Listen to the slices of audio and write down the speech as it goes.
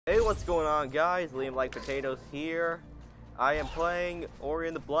Hey, what's going on, guys? LiamLikePotatoes here. I am playing Ori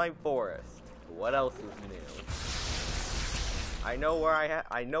and the Blind Forest. What else is new? I know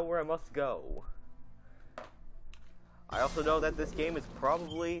where I must go. I also know that this game is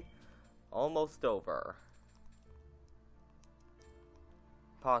probably almost over.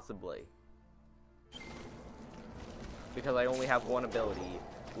 Possibly. Because I only have one ability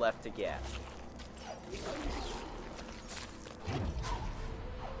left to get.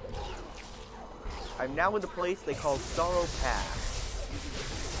 I'm now in the place they call Sorrow Pass.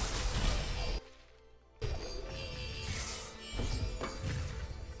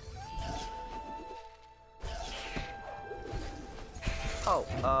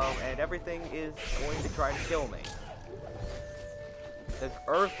 And everything is going to try to kill me. The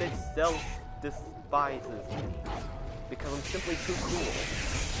Earth itself despises me because I'm simply too cool.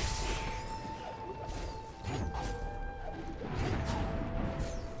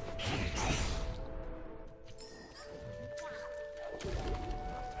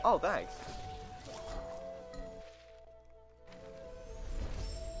 Oh, thanks.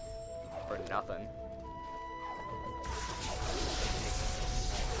 For nothing.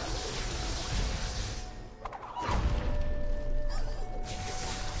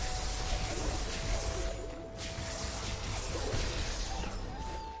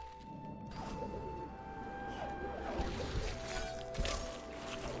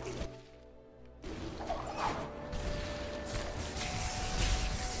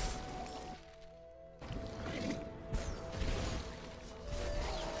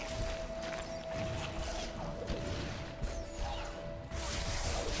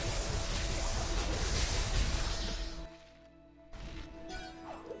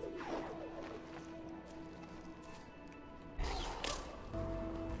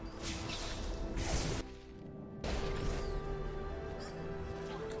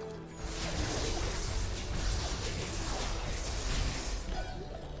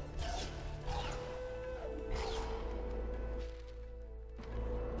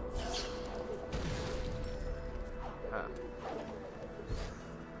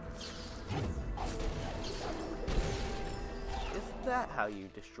 Is that how you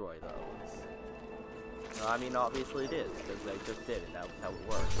destroy those? I mean, obviously it is, because I just did it. That was how it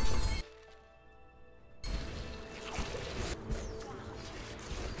works.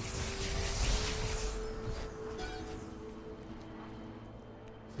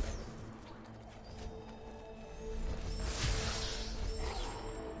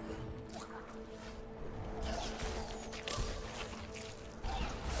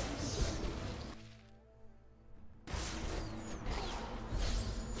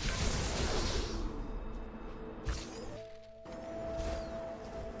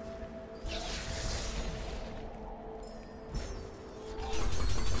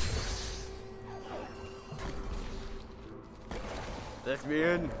 Let me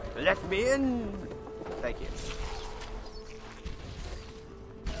in! Let me in! Thank you.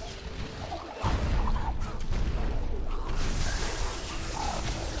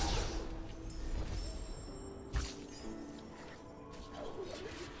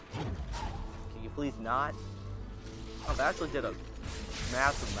 Can you please not? Oh, that actually did a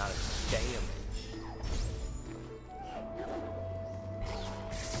massive amount of damage.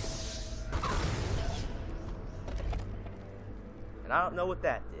 I don't know what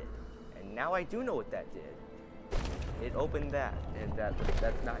that did, and now I do know what that did. It opened that, and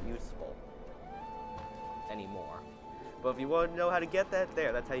that's not useful anymore. But if you want to know how to get that,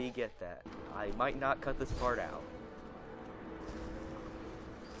 that's how you get that. I might not cut this part out.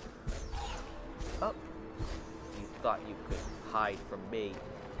 Oh, you thought you could hide from me.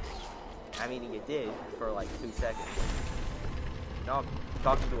 I mean, you did for like 2 seconds. Now I'm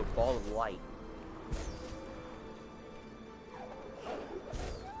talking to a ball of light.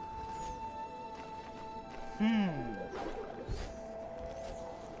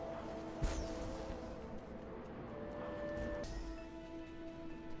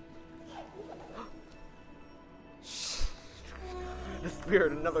 The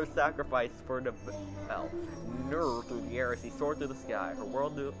spirit, another sacrifice for the nerve through the air as he soared through the sky. Her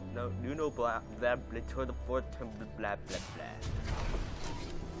world knew no blah blah blah to the foot blah blah blah.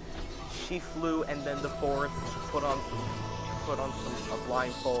 She flew, and then the forest put on a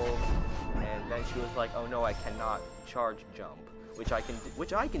blindfold, and then she was like, "Oh no, I cannot charge jump," which I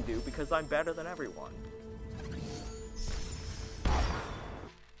can do because I'm better than everyone.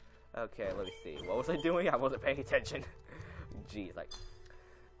 Okay, let me see. What was I doing? I wasn't paying attention. Jeez, like,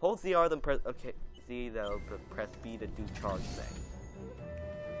 hold ZR, then press, okay, Z, the press B to do charge thing.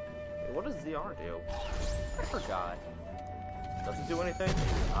 Wait, what does ZR do? I forgot. Doesn't do anything?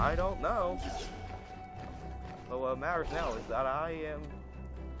 I don't know. But what matters now is that I am...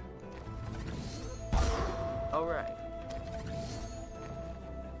 Alright.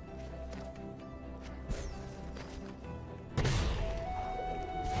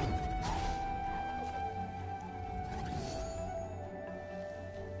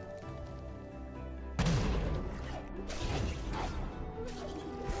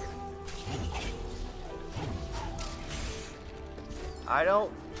 I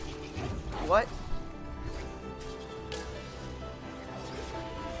don't... What?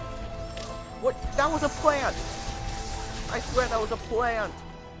 What? That was a plant! I swear that was a plant!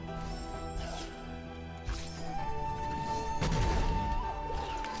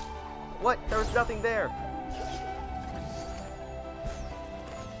 What? There was nothing there!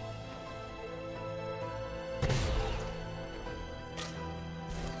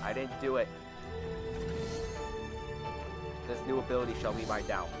 I didn't do it. This new ability shall be my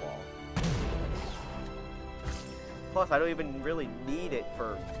downfall. Plus, I don't even really need it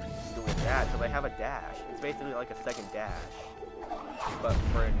for doing that, because I have a dash. It's basically like a second dash, but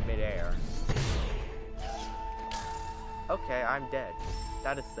for in midair. Okay, I'm dead.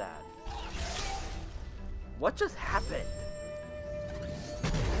 That is sad. What just happened?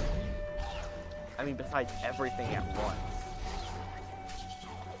 I mean, besides everything at once.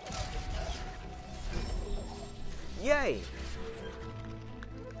 Yay!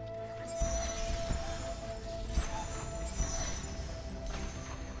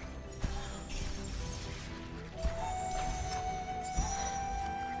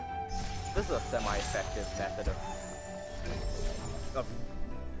 This is a semi-effective method of...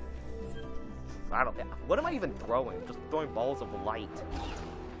 I don't... What am I even throwing? Just throwing balls of light.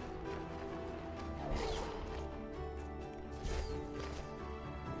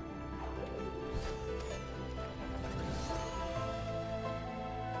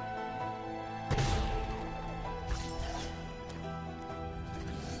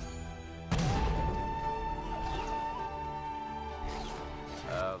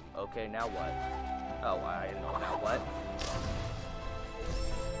 Okay, now what? Oh, I didn't know now what.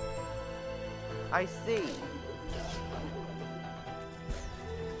 I see.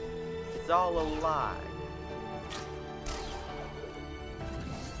 It's all a lie.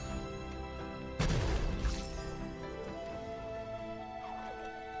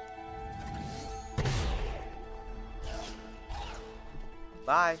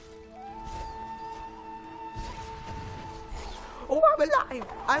 Bye. Oh, I'm alive!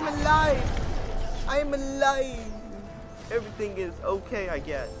 I'm alive! I'm alive! Everything is okay, I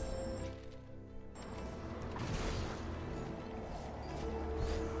guess.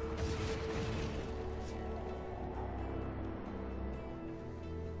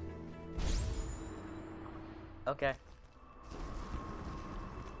 Okay.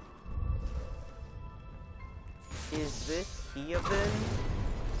 Is this heathen?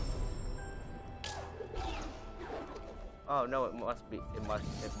 Oh no, it must be.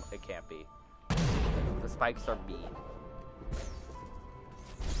 It can't be. The spikes are mean.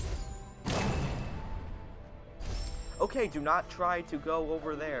 Okay, do not try to go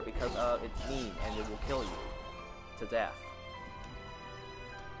over there because it's mean and it will kill you to death.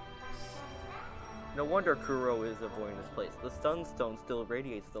 No wonder Kuro is avoiding this place. The sunstone still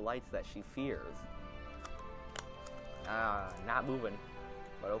radiates the lights that she fears. Not moving,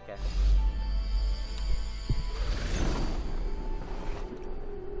 but okay.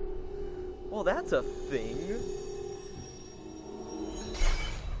 Well, that's a thing.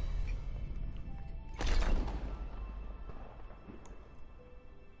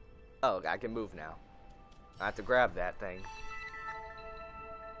 Oh, I can move now. I have to grab that thing.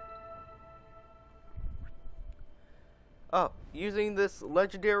 Oh, using this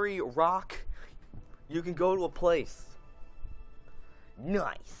legendary rock, you can go to a place.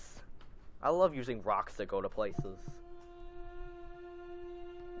 Nice. I love using rocks that go to places.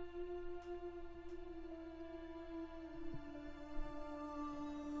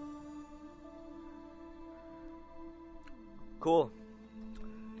 Cool.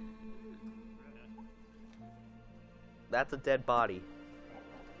 That's a dead body.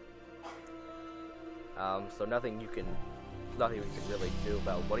 So nothing we can really do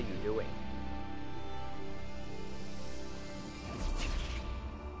about what are you doing?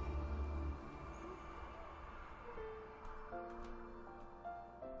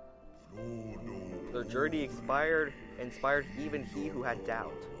 The journey inspired even he who had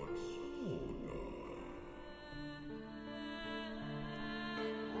doubt.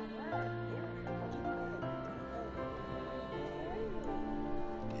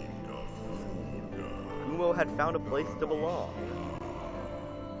 Had found a place to belong.